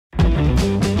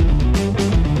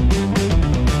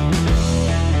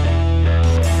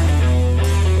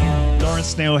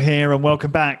Neil here, and welcome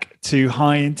back to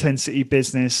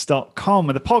highintensitybusiness.com,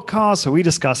 the podcast where we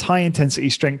discuss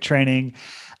high-intensity strength training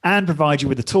and provide you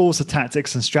with the tools, the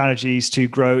tactics, and strategies to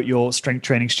grow your strength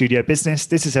training studio business.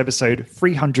 This is episode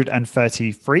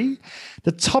 333.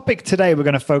 The topic today we're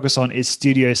going to focus on is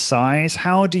studio size.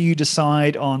 How do you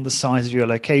decide on the size of your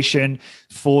location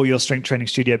for your strength training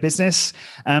studio business?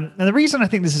 And the reason I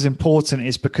think this is important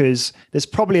is because there's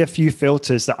probably a few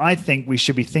filters that I think we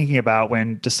should be thinking about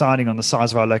when deciding on the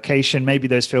size of our location. Maybe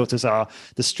those filters are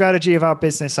the strategy of our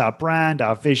business, our brand,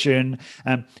 our vision,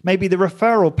 maybe the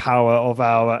referral power of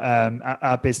our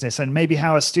business, and maybe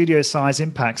how a studio size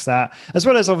impacts that, as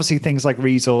well as obviously things like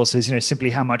resources, simply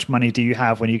how much money do you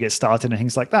have when you get started and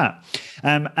things like that.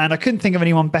 And I couldn't think of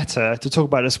anyone better to talk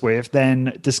about this with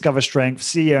than Discover Strength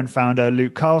CEO and founder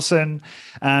Luke Carlson,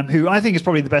 who I think is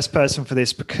probably the best person for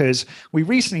this, because we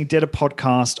recently did a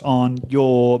podcast on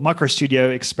your micro studio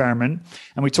experiment,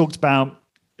 and we talked about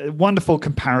a wonderful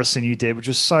comparison you did, which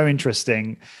was so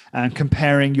interesting,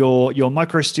 comparing your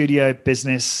micro studio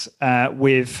business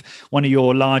with one of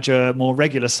your larger, more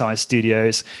regular sized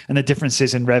studios, and the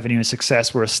differences in revenue and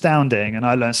success were astounding. And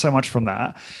I learned so much from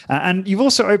that. And you've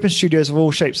also opened studios of all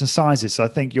shapes and sizes. So I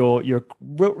think you're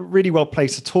really well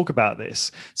placed to talk about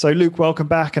this. So Luke, welcome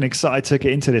back, and excited to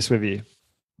get into this with you.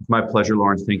 My pleasure,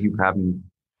 Lawrence. Thank you for having me.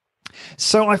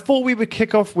 So I thought we would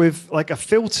kick off with like a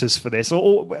filters for this,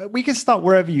 or we can start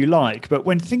wherever you like. But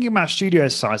when thinking about studio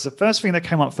size, the first thing that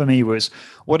came up for me was,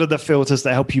 what are the filters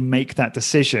that help you make that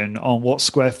decision on what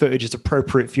square footage is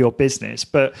appropriate for your business?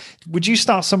 But would you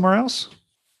start somewhere else?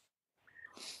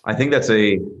 I think that's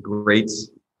a great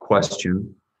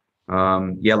question.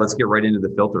 Let's get right into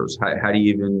the filters. How do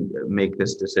you even make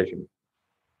this decision?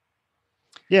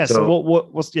 Yeah. So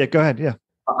what's go ahead. Yeah.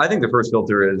 I think the first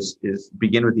filter is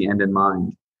begin with the end in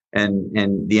mind, and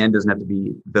the end doesn't have to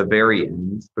be the very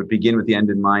end, but begin with the end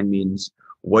in mind means,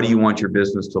 what do you want your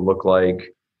business to look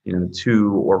like,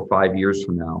 2 or 5 years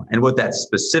from now? And what that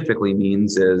specifically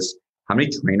means is, how many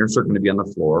trainers are going to be on the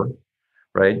floor,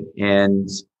 right? And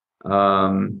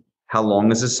how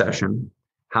long is a session?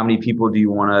 How many people do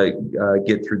you want to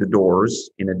get through the doors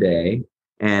in a day?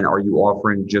 And are you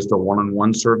offering just a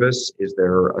one-on-one service? Is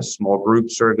there a small group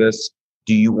service?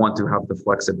 Do you want to have the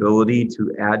flexibility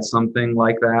to add something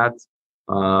like that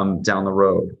down the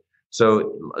road?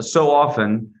 So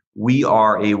often we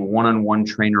are a one-on-one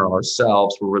trainer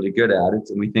ourselves. We're really good at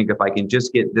it. And we think, if I can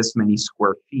just get this many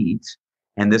square feet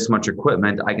and this much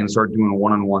equipment, I can start doing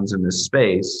one-on-ones in this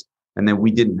space. And then we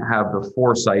didn't have the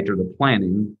foresight or the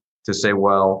planning to say,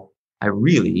 well, I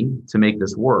really, to make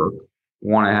this work,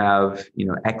 want to have,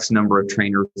 X number of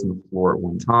trainers on the floor at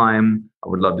one time. I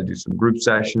would love to do some group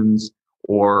sessions.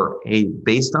 Or, hey,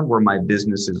 based on where my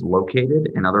business is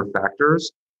located and other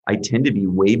factors, I tend to be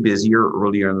way busier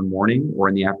earlier in the morning or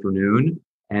in the afternoon.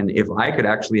 And if I could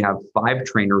actually have 5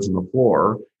 trainers on the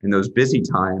floor in those busy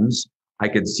times, I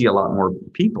could see a lot more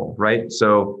people, right?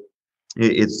 So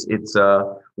it's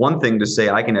one thing to say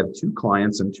I can have 2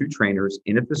 clients and 2 trainers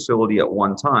in a facility at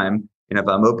one time. And if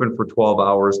I'm open for 12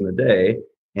 hours in the day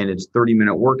and it's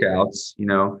 30-minute workouts,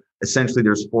 essentially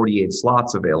there's 48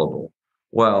 slots available.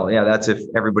 Well, yeah, that's if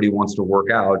everybody wants to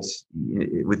work out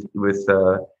with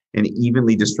an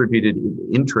evenly distributed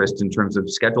interest in terms of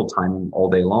schedule timing all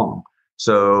day long.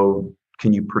 So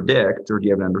can you predict, or do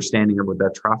you have an understanding of what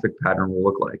that traffic pattern will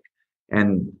look like?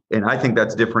 And I think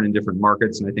that's different in different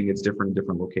markets, and I think it's different in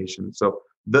different locations. So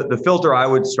the filter I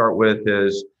would start with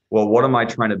is, well, what am I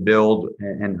trying to build?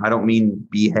 And I don't mean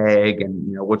BHAG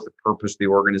and what's the purpose of the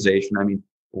organization. I mean,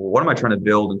 what am I trying to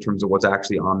build in terms of what's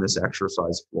actually on this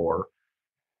exercise floor?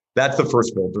 That's the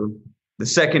first filter. The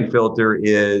second filter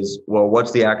is, well,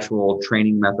 what's the actual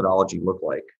training methodology look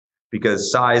like? Because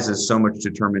size is so much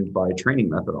determined by training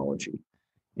methodology.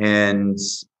 And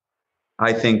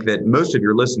I think that most of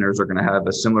your listeners are going to have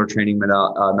a similar training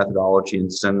methodology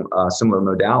and similar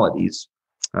modalities,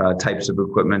 types of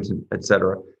equipment, et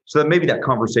cetera. So that maybe that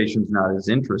conversation is not as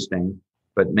interesting,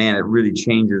 but man, it really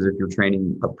changes if your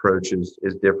training approach is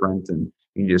different, and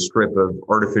you need a strip of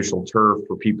artificial turf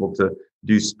for people to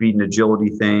do speed and agility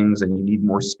things, and you need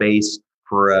more space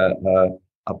for a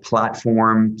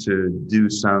platform to do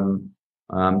some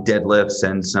deadlifts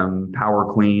and some power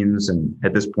cleans. And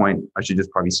at this point, I should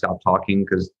just probably stop talking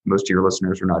because most of your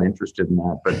listeners are not interested in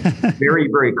that. But very,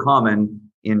 very common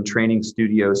in training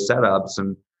studio setups.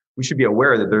 And we should be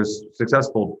aware that there's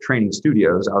successful training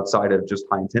studios outside of just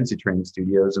high intensity training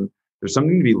studios. And there's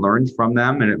something to be learned from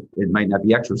them. And it might not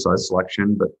be exercise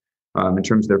selection, but in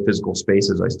terms of their physical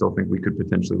spaces, I still think we could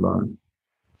potentially learn.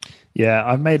 Yeah,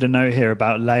 I've made a note here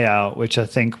about layout, which I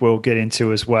think we'll get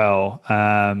into as well,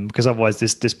 because otherwise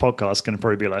this podcast is going to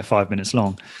probably be like 5 minutes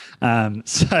long.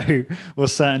 So we'll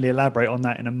certainly elaborate on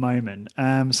that in a moment.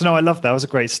 So no, I love that. It was a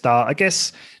great start. I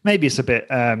guess maybe it's a bit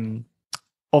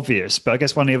obvious, but I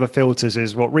guess one of the other filters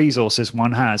is what resources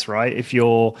one has, right? If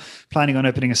you're planning on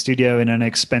opening a studio in an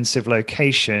expensive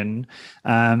location,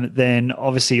 then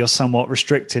obviously you're somewhat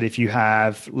restricted if you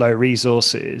have low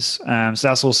resources. So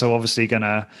that's also obviously going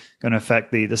to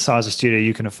affect the size of studio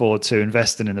you can afford to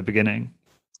invest in the beginning.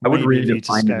 I would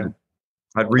redefine that.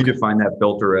 I'd redefine that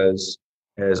filter as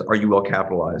are you well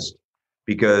capitalized?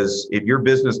 Because if your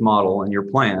business model and your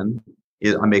plan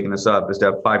is, I'm making this up, is to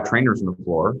have 5 trainers on the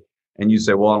floor, and you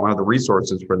say, well, I don't have the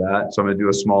resources for that, so I'm going to do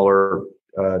a smaller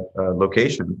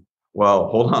location. Well,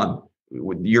 hold on.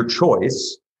 With your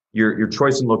choice, your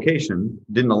choice in location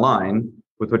didn't align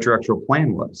with what your actual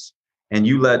plan was. And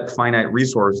you let finite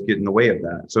resource get in the way of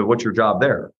that. So what's your job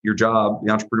there? Your job,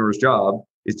 the entrepreneur's job,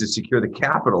 is to secure the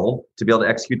capital to be able to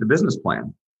execute the business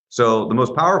plan. So the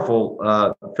most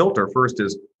powerful filter first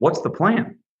is, what's the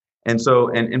plan? And so,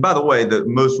 and by the way, the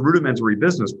most rudimentary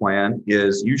business plan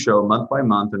is you show month by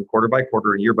month and quarter by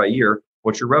quarter and year by year,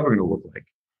 what's your revenue going to look like?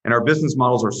 And our business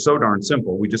models are so darn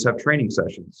simple. We just have training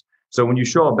sessions. So when you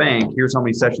show a bank, here's how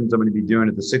many sessions I'm going to be doing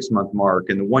at the 6-month mark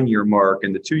and the 1-year mark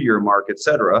and the 2-year mark, et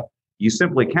cetera. You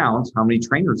simply count how many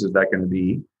trainers is that going to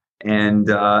be. And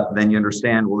then you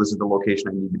understand, well, this is the location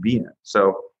I need to be in.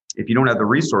 So if you don't have the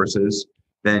resources,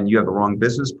 then you have the wrong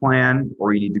business plan,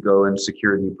 or you need to go and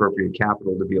secure the appropriate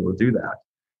capital to be able to do that.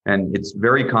 And it's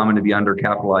very common to be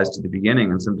undercapitalized at the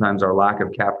beginning. And sometimes our lack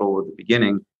of capital at the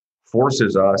beginning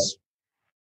forces us,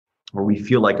 or we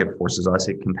feel like it forces us,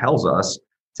 it compels us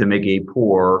to make a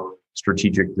poor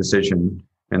strategic decision,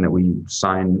 and that we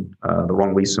sign the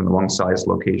wrong lease in the wrong size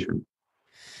location.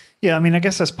 Yeah, I mean, I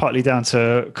guess that's partly down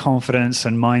to confidence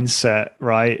and mindset,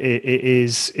 right? It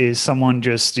is someone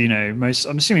just, I'm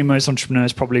assuming most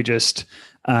entrepreneurs probably just,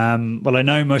 I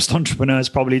know most entrepreneurs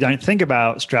probably don't think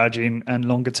about strategy and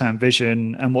longer term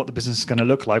vision and what the business is going to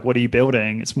look like. What are you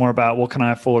building? It's more about what can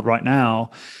I afford right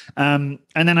now? And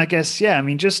then I guess,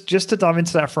 just to dive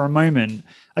into that for a moment,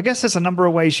 I guess there's a number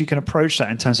of ways you can approach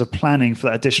that in terms of planning for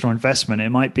that additional investment.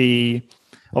 It might be,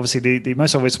 obviously, the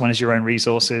most obvious one is your own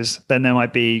resources. Then there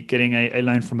might be getting a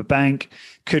loan from a bank,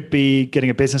 could be getting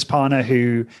a business partner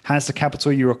who has the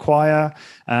capital you require,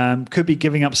 could be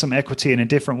giving up some equity in a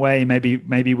different way,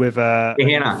 maybe with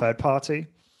a third party.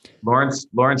 Lawrence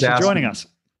asked joining us.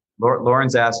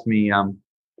 Lawrence asked me,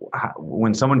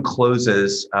 when someone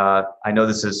closes, I know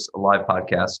this is a live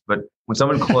podcast, but when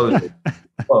someone closes,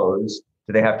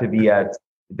 do they have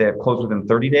to close within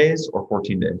 30 days or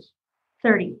 14 days?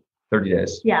 30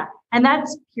 days. Yeah. And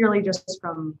that's purely just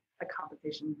from a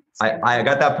competition. I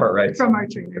got that part right. From our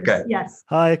trainers. Okay. Yes.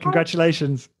 Hi,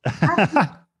 congratulations.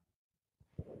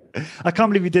 I can't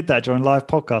believe you did that during live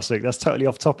podcast, Luke. That's totally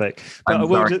off topic. But I'm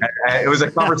sorry. It was a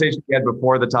conversation we had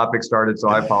before the topic started, so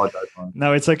I apologize.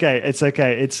 No, it's okay. It's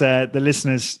okay. It's the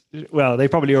listeners, well, they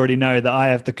probably already know that I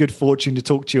have the good fortune to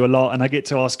talk to you a lot, and I get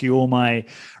to ask you all my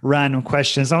random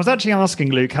questions. I was actually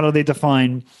asking Luke, how do they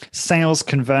define sales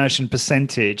conversion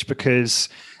percentage? Because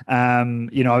I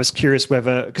was curious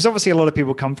whether, because obviously a lot of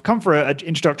people come for an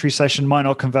introductory session, might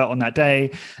not convert on that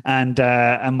day, and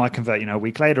might convert, a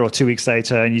week later or 2 weeks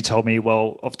later. And you told me,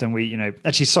 well, often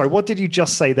actually, sorry, what did you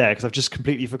just say there? Because I've just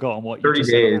completely forgotten what you just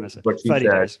said. 30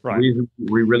 days, right. The reason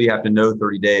we really have to know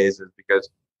 30 days is because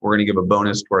we're going to give a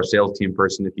bonus to our sales team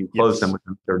person if you close them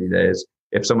within 30 days.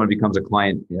 If someone becomes a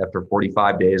client after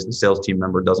 45 days, the sales team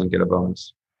member doesn't get a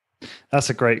bonus. That's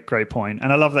a great point.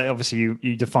 And I love that obviously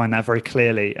you define that very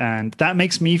clearly. And that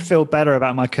makes me feel better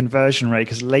about my conversion rate,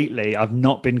 because lately I've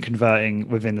not been converting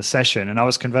within the session, and I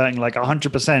was converting like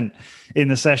 100% in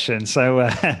the session. So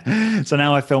so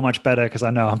now I feel much better, because I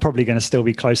know I'm probably going to still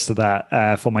be close to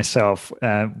that for myself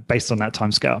based on that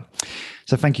time scale.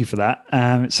 So thank you for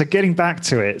that. So getting back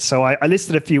to it, so I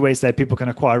listed a few ways that people can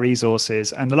acquire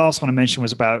resources, and the last one I mentioned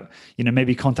was about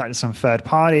maybe contacting some third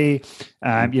party,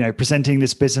 presenting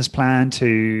this business plan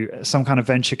to some kind of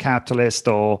venture capitalist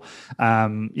or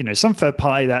some third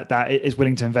party that is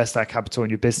willing to invest that capital in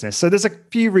your business. So there's a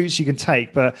few routes you can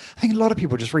take, but I think a lot of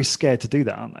people are just really scared to do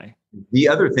that, aren't they? The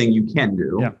other thing you can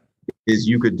do is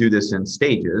you could do this in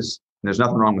stages. And there's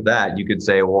nothing wrong with that. You could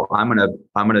say, well, I'm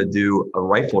gonna do a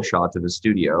rifle shot to the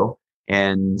studio,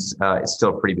 and it's still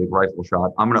a pretty big rifle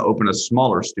shot. I'm gonna open a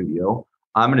smaller studio.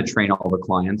 I'm gonna train all the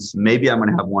clients. Maybe I'm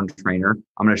gonna have one trainer.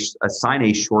 I'm gonna assign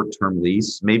a short-term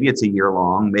lease. Maybe it's a year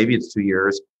long. Maybe it's 2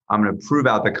 years. I'm gonna prove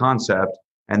out the concept,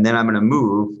 and then I'm gonna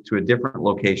move to a different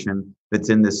location that's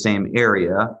in the same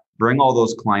area bring all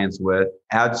those clients with,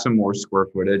 add some more square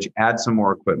footage, add some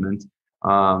more equipment.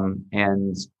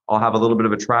 And I'll have a little bit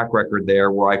of a track record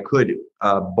there where I could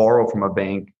borrow from a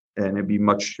bank and it'd be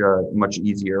much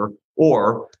easier.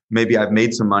 Or maybe I've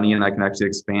made some money and I can actually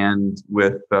expand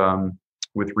with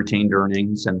retained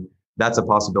earnings, and that's a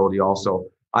possibility also.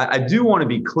 I do want to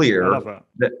be clear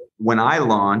that when I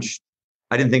launched,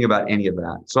 I didn't think about any of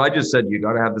that. So I just said, you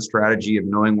got to have the strategy of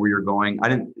knowing where you're going.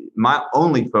 My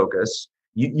only focus,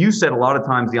 you said a lot of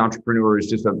times the entrepreneur is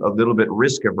just a little bit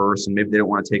risk averse and maybe they don't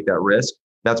want to take that risk.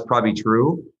 That's probably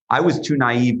true. I was too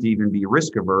naive to even be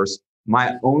risk averse.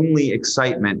 My only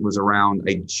excitement was around,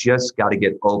 I just got to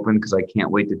get open because I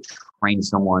can't wait to train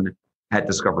someone at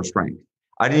Discover Strength.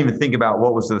 I didn't even think about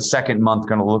what was the second month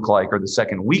going to look like or the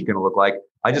second week going to look like.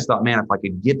 I just thought, man, if I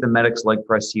could get the Medix leg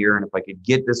press here and if I could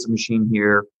get this machine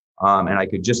here and I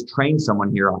could just train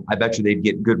someone here, I bet you they'd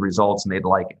get good results and they'd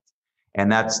like it.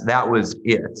 And that was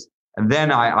it. And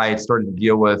then I started to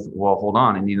deal with, well, hold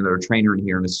on, I need another trainer in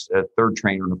here and a third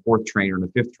trainer and a fourth trainer and a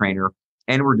fifth trainer.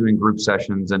 And we're doing group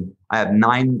sessions. And I have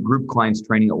 9 group clients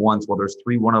training at once while there's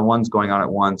 3 one-on-ones going on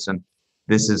at once. And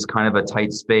this is kind of a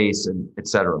tight space and et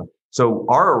cetera. So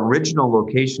our original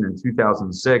location in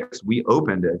 2006, we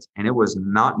opened it and it was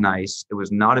not nice. It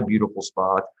was not a beautiful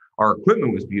spot. Our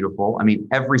equipment was beautiful. I mean,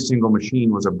 every single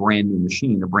machine was a brand new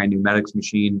machine, a brand new Medix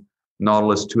machine,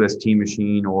 Nautilus 2ST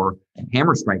machine, or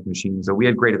hammer strength machine. So we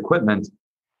had great equipment,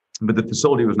 but the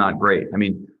facility was not great. I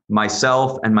mean,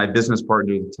 myself and my business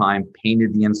partner at the time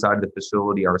painted the inside of the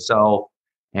facility ourselves.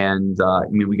 And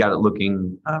we got it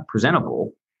looking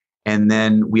presentable. And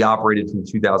then we operated from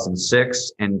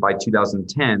 2006. And by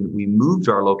 2010, we moved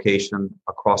our location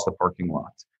across the parking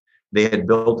lot. They had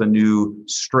built a new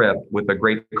strip with a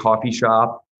great coffee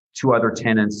shop, 2 other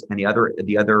tenants, and the other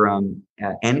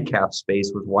end cap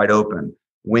space was wide open,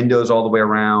 windows all the way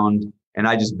around. And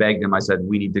I just begged them. I said,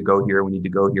 we need to go here. We need to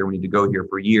go here. We need to go here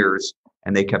for years.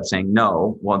 And they kept saying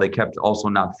no. Well, they kept also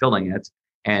not filling it.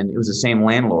 And it was the same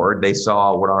landlord. They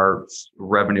saw what our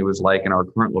revenue was like in our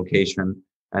current location.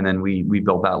 And then we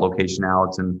built that location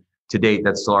out. And to date,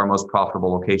 that's still our most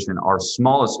profitable location, our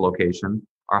smallest location,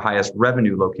 our highest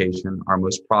revenue location, our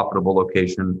most profitable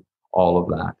location, all of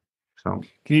that. So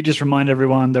can you just remind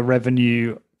everyone the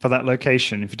revenue for that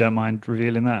location, if you don't mind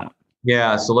revealing that?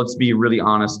 Yeah. So let's be really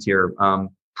honest here.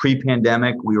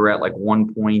 Pre-pandemic, we were at like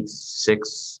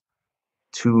 $1.62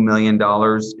 million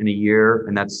in a year.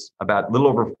 And that's about a little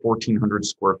over 1,400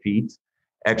 square feet.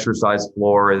 Exercise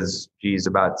floor is,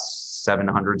 about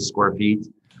 700 square feet.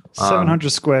 700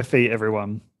 square feet,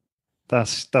 everyone.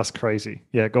 That's crazy.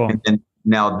 Yeah, go on. And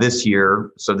now this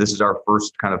year, so this is our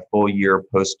first kind of full year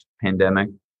post-pandemic.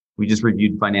 We just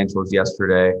reviewed financials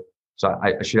yesterday. So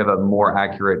I should have a more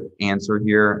accurate answer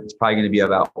here. It's probably going to be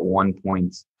about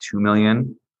 1.2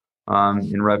 million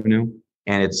in revenue.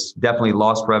 And it's definitely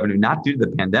lost revenue, not due to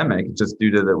the pandemic, just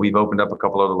due to that we've opened up a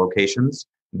couple other locations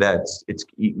that it's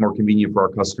more convenient for our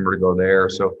customer to go there.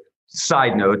 So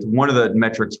side note, one of the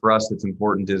metrics for us that's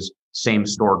important is same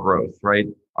store growth, right?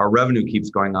 Our revenue keeps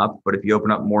going up, but if you open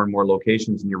up more and more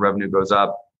locations and your revenue goes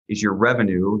up, is your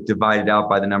revenue divided out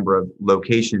by the number of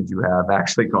locations you have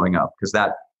actually going up? Because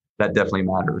that definitely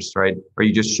matters, right? Are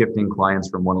you just shifting clients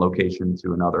from one location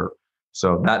to another?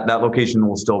 So that location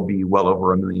will still be well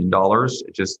over $1 million.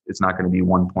 It's not going to be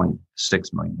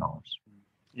 $1.6 million.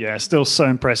 Yeah, still so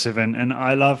impressive. And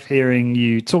I love hearing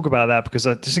you talk about that because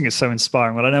I just think it's so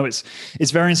inspiring. Well, I know it's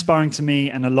very inspiring to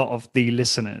me and a lot of the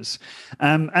listeners.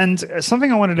 And something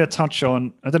I wanted to touch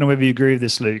on, I don't know whether you agree with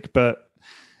this, Luke, but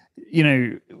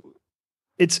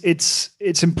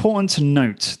it's important to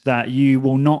note that you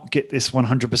will not get this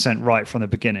 100% right from the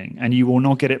beginning, and you will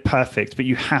not get it perfect, but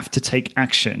you have to take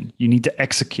action. You need to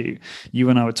execute. You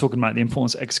and I were talking about the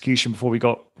importance of execution before we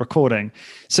got recording.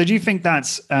 So do you think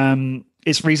that's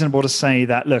it's reasonable to say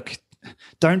that, look,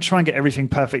 don't try and get everything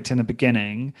perfect in the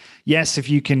beginning. Yes, if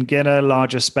you can get a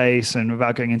larger space and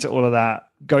without going into all of that,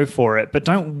 go for it. But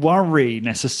don't worry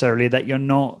necessarily that you're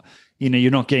not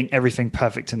getting everything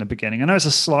perfect in the beginning. I know it's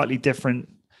a slightly different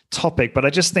topic, but I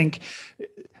just think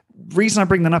reason I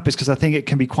bring that up is because I think it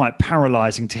can be quite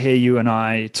paralyzing to hear you and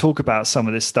I talk about some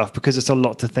of this stuff because it's a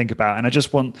lot to think about. And I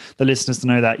just want the listeners to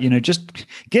know that, just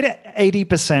get it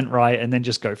 80% right and then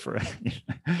just go for it.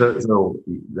 So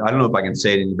I don't know if I can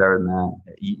say it any better than that.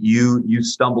 You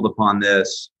stumbled upon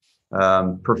this.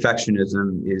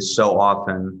 Perfectionism is so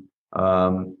often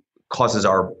causes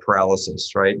our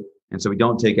paralysis, right? And so we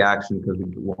don't take action because we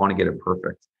want to get it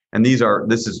perfect. And this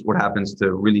is what happens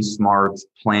to really smart,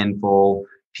 planful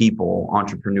people,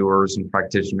 entrepreneurs and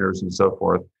practitioners and so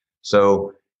forth.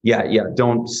 So Yeah.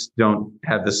 Don't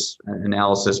have this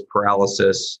analysis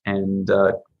paralysis and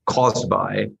caused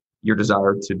by your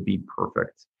desire to be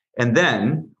perfect. And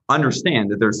then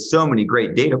understand that there's so many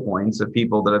great data points of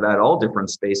people that have had all different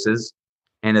spaces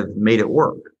and have made it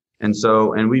work.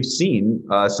 And we've seen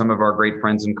some of our great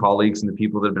friends and colleagues and the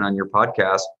people that have been on your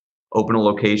podcast open a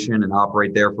location and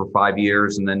operate there for 5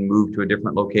 years and then move to a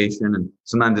different location. And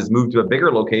sometimes it's moved to a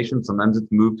bigger location. Sometimes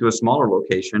it's moved to a smaller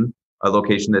location, a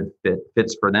location that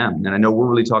fits for them. And I know we're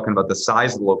really talking about the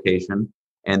size of the location,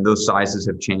 and those sizes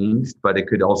have changed, but it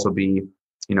could also be,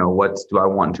 what do I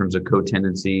want in terms of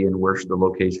co-tenancy, and where should the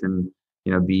location,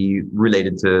 be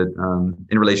related to,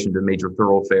 in relation to major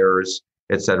thoroughfares,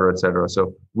 et cetera, et cetera.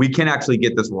 So we can actually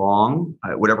get this wrong,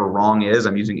 whatever wrong is,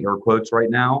 I'm using air quotes right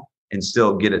now, and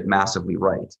still get it massively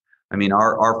right. I mean,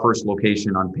 our first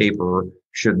location on paper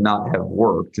should not have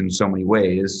worked in so many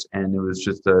ways, and it was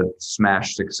just a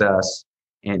smash success.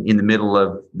 And in the middle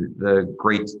of the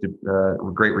Great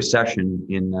Recession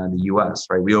in the U.S.,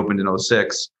 right? We opened in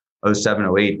 06,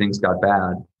 07, 08, things got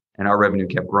bad, and our revenue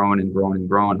kept growing and growing and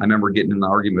growing. I remember getting in an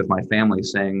argument with my family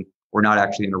saying, we're not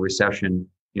actually in a recession.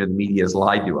 The media has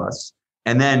lied to us.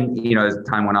 And then, as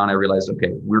time went on, I realized,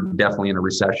 okay, we're definitely in a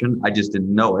recession. I just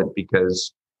didn't know it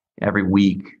because every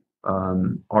week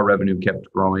our revenue kept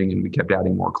growing and we kept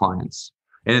adding more clients.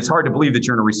 And it's hard to believe that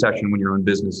you're in a recession when your own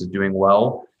business is doing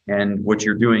well. And what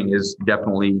you're doing is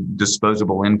definitely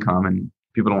disposable income, and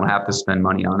people don't have to spend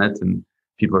money on it, and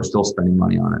people are still spending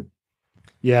money on it.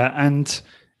 Yeah. And,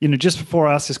 just before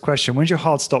I ask this question, when's your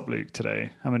hard stop, Luke,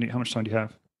 today? How much time do you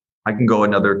have? I can go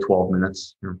another 12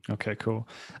 minutes. Okay, cool.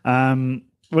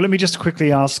 Well, let me just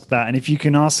quickly ask that. And if you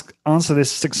can answer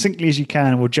this succinctly as you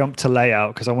can, we'll jump to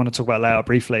layout, because I want to talk about layout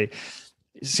briefly.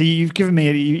 So you've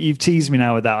teased me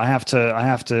now with that. I have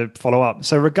to follow up.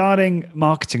 So regarding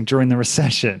marketing during the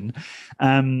recession,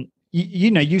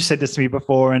 you said this to me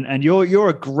before, and you're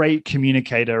a great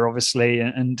communicator, obviously.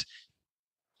 And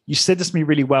you said this to me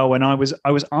really well when I was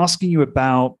asking you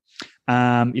about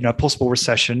a possible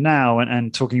recession now,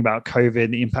 and talking about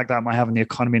COVID, the impact that might have on the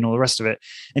economy and all the rest of it.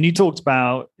 And you talked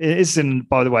about,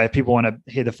 by the way, if people want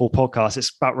to hear the full podcast,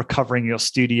 it's about recovering your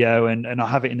studio, and I'll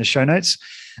have it in the show notes.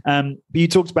 But you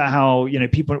talked about how,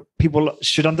 people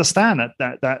should understand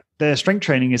that their strength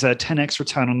training is a 10x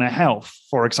return on their health,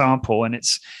 for example. And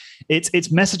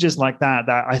it's messages like that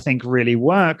I think really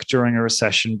work during a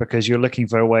recession, because you're looking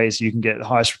for ways you can get the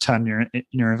highest return in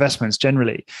your investments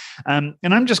generally. And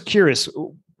I'm just curious,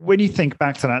 when you think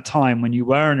back to that time when you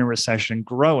were in a recession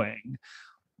growing,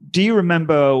 do you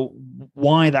remember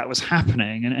why that was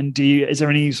happening? And is there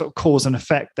any sort of cause and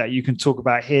effect that you can talk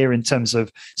about here in terms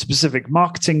of specific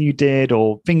marketing you did,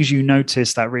 or things you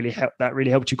noticed that really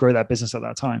helped you grow that business at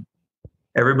that time?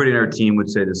 Everybody in our team would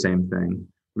say the same thing.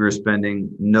 We were spending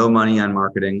no money on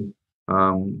marketing.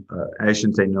 I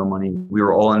shouldn't say no money. We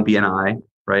were all in BNI,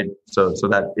 right? So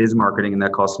that is marketing, and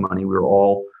that costs money. We were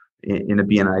all in a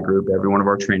BNI group. Every one of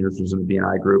our trainers was in a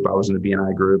BNI group. I was in a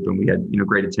BNI group, and we had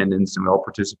great attendance, and we all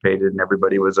participated, and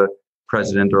everybody was a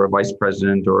president or a vice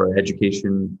president or an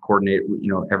education coordinator.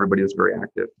 Everybody was very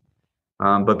active.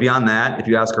 But beyond that, if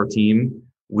you ask our team,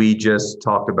 we just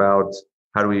talked about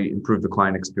how do we improve the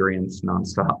client experience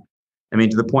nonstop. I mean,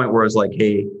 to the point where it's like,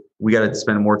 hey, we got to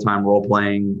spend more time role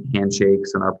playing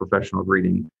handshakes and our professional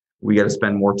greeting. We got to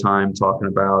spend more time talking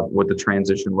about what the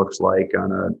transition looks like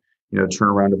on a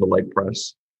turnaround of a leg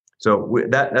press. So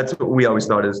that's what we always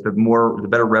thought is the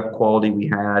better rep quality we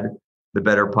had, the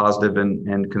better positive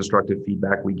and constructive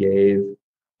feedback we gave,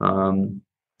 the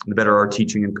better our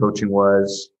teaching and coaching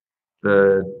was,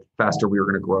 the faster we were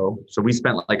going to grow. So we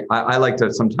spent I like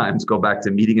to sometimes go back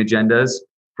to meeting agendas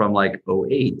from 08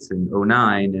 and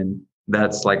 09. And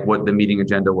that's what the meeting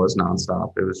agenda was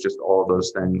nonstop. It was just all of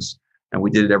those things. And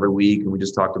we did it every week. And we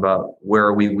just talked about, where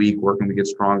are we weak? Where can we get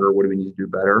stronger? What do we need to do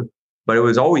better? But it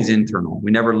was always internal.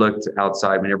 We never looked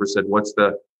outside. We never said, what's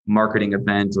the marketing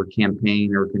event or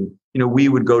campaign, or we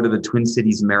would go to the Twin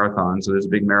Cities Marathon. So there's a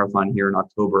big marathon here in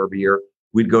October every year.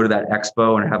 We'd go to that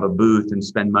expo and have a booth and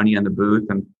spend money on the booth.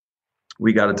 And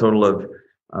we got a total of,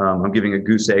 I'm giving a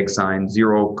goose egg sign,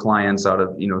 0 clients out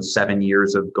of 7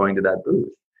 years of going to that booth.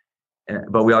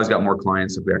 But we always got more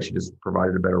clients if we actually just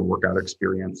provided a better workout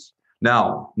experience.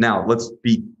 Now let's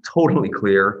be totally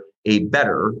clear. A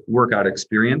better workout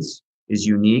experience is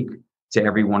unique to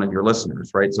every one of your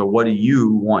listeners, right? So what do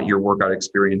you want your workout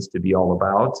experience to be all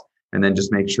about? And then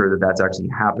just make sure that that's actually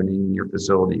happening in your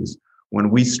facilities. When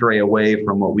we stray away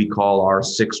from what we call our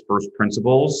 6 first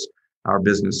principles, our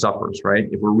business suffers, right?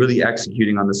 If we're really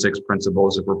executing on the 6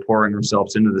 principles, if we're pouring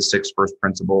ourselves into the 6 first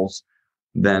principles,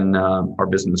 then our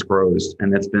business grows.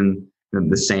 And that's been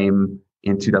the same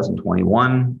in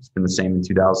 2021. It's been the same in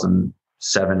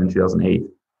 2007 and 2008.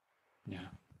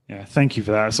 Yeah, thank you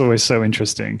for that. It's always so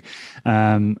interesting.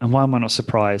 And why am I not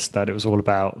surprised that it was all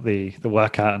about the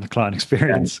workout and the client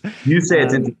experience? Yeah. You say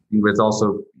it's interesting, but it's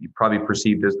also probably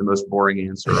perceived as the most boring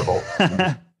answer of all.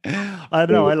 I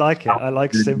don't know. I like it. I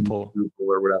like simple.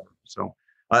 Or whatever. So,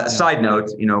 side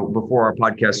note, before our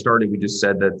podcast started, we just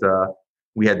said that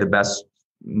we had the best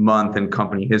month in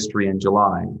company history in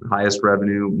July, highest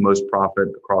revenue, most profit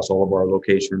across all of our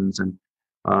locations. And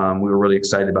we were really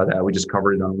excited about that. We just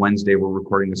covered it on Wednesday. We're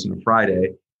recording this on a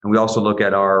Friday. And we also look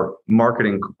at our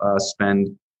marketing spend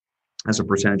as a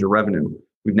percentage of revenue.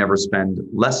 We've never spent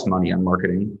less money on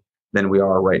marketing than we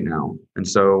are right now. And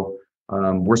so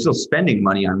we're still spending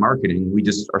money on marketing. We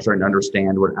just are starting to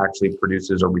understand what actually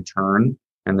produces a return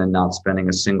and then not spending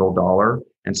a single dollar.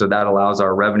 And so that allows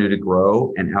our revenue to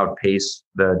grow and outpace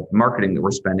the marketing that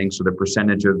we're spending. So the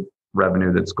percentage of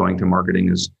revenue that's going to marketing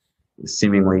is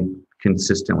seemingly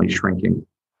consistently shrinking.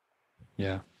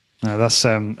 Yeah. No, that's,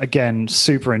 again,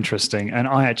 super interesting. And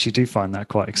I actually do find that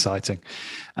quite exciting.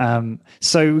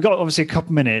 So we've got obviously a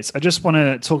couple minutes. I just want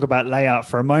to talk about layout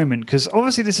for a moment, because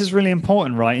obviously this is really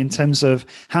important, right? In terms of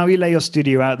how you lay your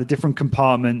studio out, the different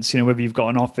compartments, whether you've got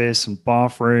an office and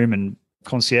bathroom and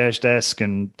concierge desk,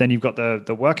 and then you've got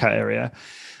the workout area.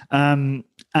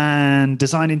 And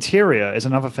design interior is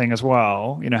another thing as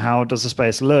well. How does the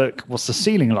space look? What's the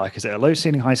ceiling like? Is it a low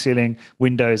ceiling, high ceiling,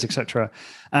 windows, etc.?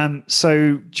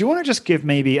 So do you want to just give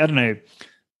maybe, I don't know,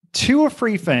 2 or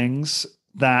 3 things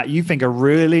that you think are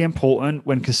really important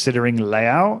when considering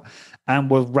layout? And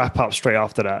we'll wrap up straight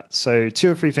after that. So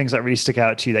 2 or 3 things that really stick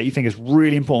out to you that you think is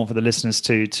really important for the listeners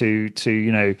to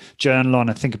journal on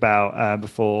and think about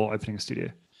before opening a studio.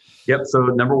 Yep. So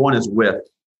number 1 is width.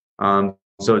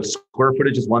 So it's square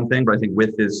footage is one thing, but I think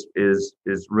width is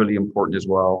really important as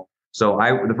well. So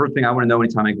the first thing I want to know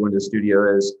anytime I go into a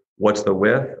studio is, what's the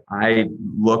width? I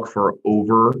look for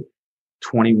over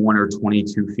 21 or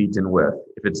 22 feet in width.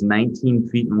 If it's 19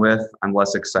 feet in width, I'm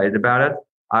less excited about it.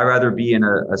 I'd rather be in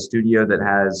a studio that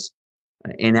has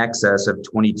in excess of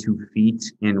 22 feet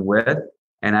in width.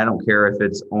 And I don't care if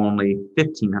it's only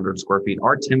 1,500 square feet.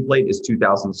 Our template is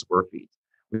 2,000 square feet.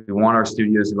 We want our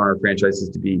studios, we want our franchises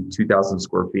to be 2,000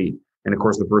 square feet. And of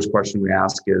course, the first question we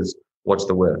ask is, what's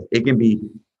the width? It can be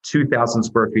 2,000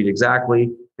 square feet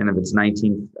exactly. And if it's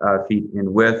 19 feet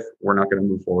in width, we're not going to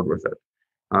move forward with it.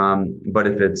 But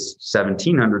if it's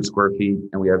 1,700 square feet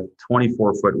and we have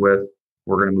 24-foot width,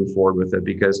 we're going to move forward with it,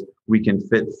 because we can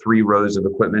fit 3 rows of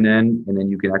equipment in, and then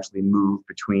you can actually move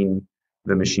between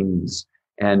the machines.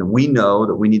 And we know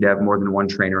that we need to have more than one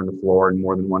trainer on the floor and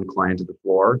more than one client at the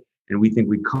floor. And we think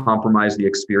we compromise the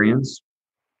experience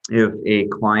if a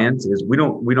client is, we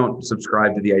don't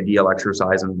subscribe to the ideal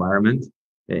exercise environment.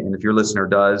 And if your listener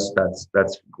does,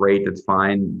 that's great. That's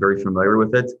fine. Very familiar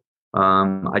with it.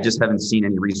 I just haven't seen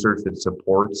any research that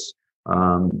supports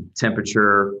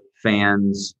temperature,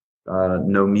 fans,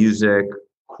 no music,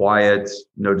 quiet,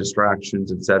 no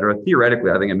distractions, etc.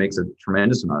 Theoretically, I think it makes a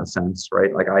tremendous amount of sense,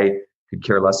 right? Like, I could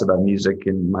care less about music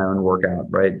in my own workout,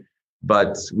 right?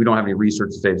 But we don't have any research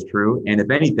to say it's true. And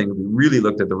if anything, if we really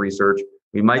looked at the research,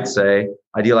 we might say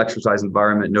ideal exercise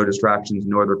environment, no distractions,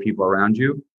 no other people around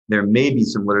you. There may be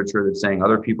some literature that's saying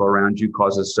other people around you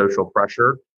causes social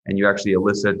pressure, and you actually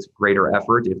elicit greater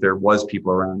effort if there was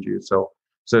people around you. So,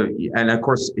 and of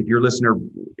course, if your listener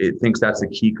thinks that's a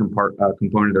key component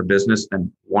of their business,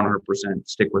 then 100%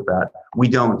 stick with that. We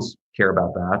don't care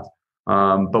about that.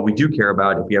 But we do care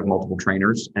about if you have multiple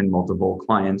trainers and multiple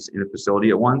clients in a facility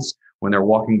at once. When they're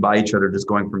walking by each other, just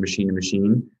going from machine to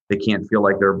machine, they can't feel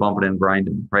like they're bumping and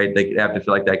grinding, right? They have to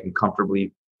feel like they can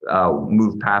comfortably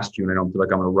move past you, and I don't feel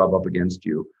like I'm going to rub up against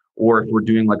you. Or if we're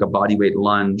doing like a body weight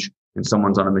lunge and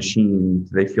someone's on a machine,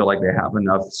 they feel like they have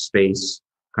enough space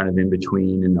kind of in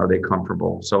between, and are they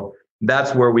comfortable? So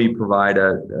that's where we provide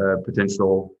a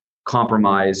potential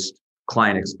compromised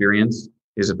client experience,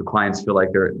 is if the clients feel like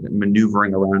they're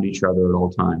maneuvering around each other at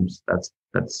all times.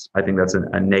 I think that's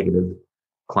a negative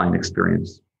client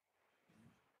experience.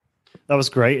 That was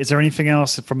great. Is there anything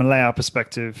else from a layout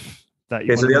perspective that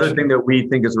you? Okay, so the other thing that we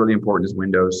think is really important is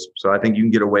windows. So I think you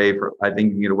can get away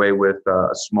with a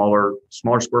smaller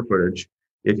square footage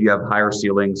if you have higher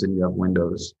ceilings and you have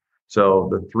windows. So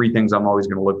the 3 things I'm always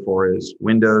going to look for is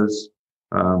windows,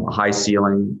 a high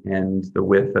ceiling, and the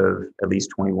width of at least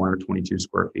 21 or 22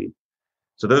 square feet.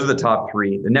 So those are the top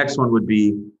 3. The next one would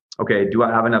be, okay, do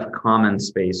I have enough common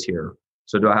space here?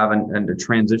 So do I have a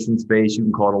transition space? You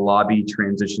can call it a lobby,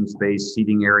 transition space,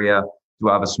 seating area. Do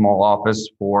I have a small office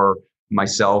for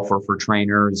myself or for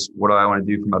trainers? What do I want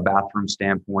to do from a bathroom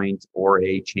standpoint or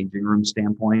a changing room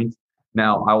standpoint?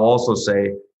 Now, I will also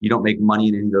say you don't make money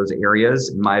in any of those areas,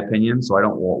 in my opinion. So I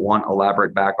don't want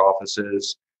elaborate back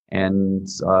offices and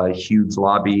huge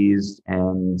lobbies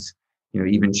and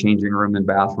even changing room and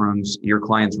bathrooms. You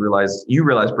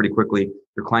realize pretty quickly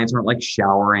your clients aren't like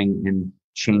showering and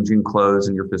changing clothes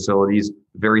in your facilities.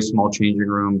 Very small changing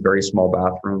room, very small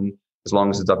bathroom, as long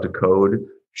as it's up to code,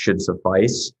 should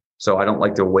suffice. So I don't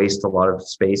like to waste a lot of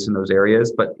space in those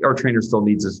areas, but our trainer still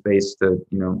needs a space to,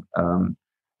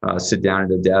 sit down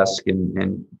at a desk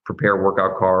and prepare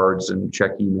workout cards and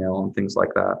check email and things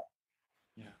like that.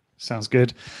 Yeah, sounds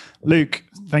good. Luke,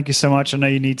 thank you so much. I know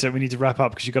we need to wrap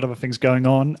up because you've got other things going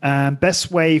on.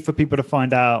 Best way for people to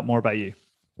find out more about you?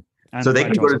 So they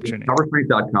can go to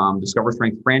discoverstrength.com,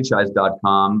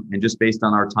 discoverstrengthfranchise.com, and just based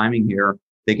on our timing here,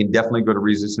 they can definitely go to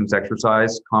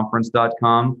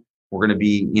resistanceexerciseconference.com. We're going to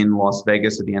be in Las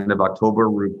Vegas at the end of October.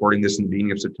 We're recording this in the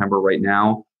beginning of September right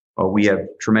now. We have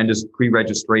tremendous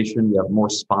pre-registration. We have more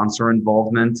sponsor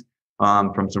involvement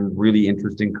from some really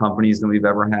interesting companies than we've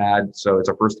ever had. So it's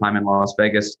our first time in Las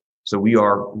Vegas. So we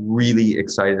are really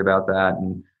excited about that.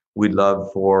 And we'd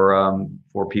love for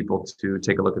people to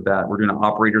take a look at that. We're doing an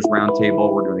operators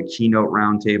roundtable. We're doing a keynote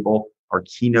roundtable. Our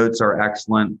keynotes are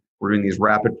excellent. We're doing these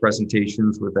rapid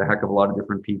presentations with a heck of a lot of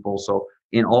different people. So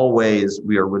in all ways,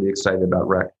 we are really excited about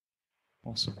REC.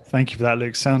 Awesome. Thank you for that,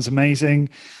 Luke. Sounds amazing.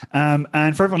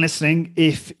 And for everyone listening,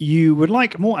 if you would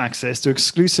like more access to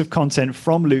exclusive content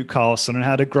from Luke Carlson on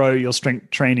how to grow your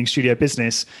strength training studio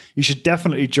business, you should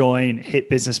definitely join HIT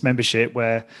Business Membership,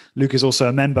 where Luke is also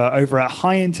a member, over at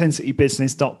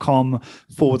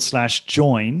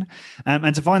highintensitybusiness.com/join.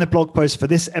 And to find the blog post for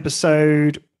this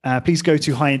episode, please go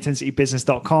to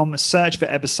highintensitybusiness.com, search for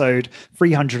episode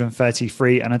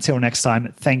 333. And until next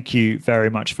time, thank you very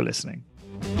much for listening.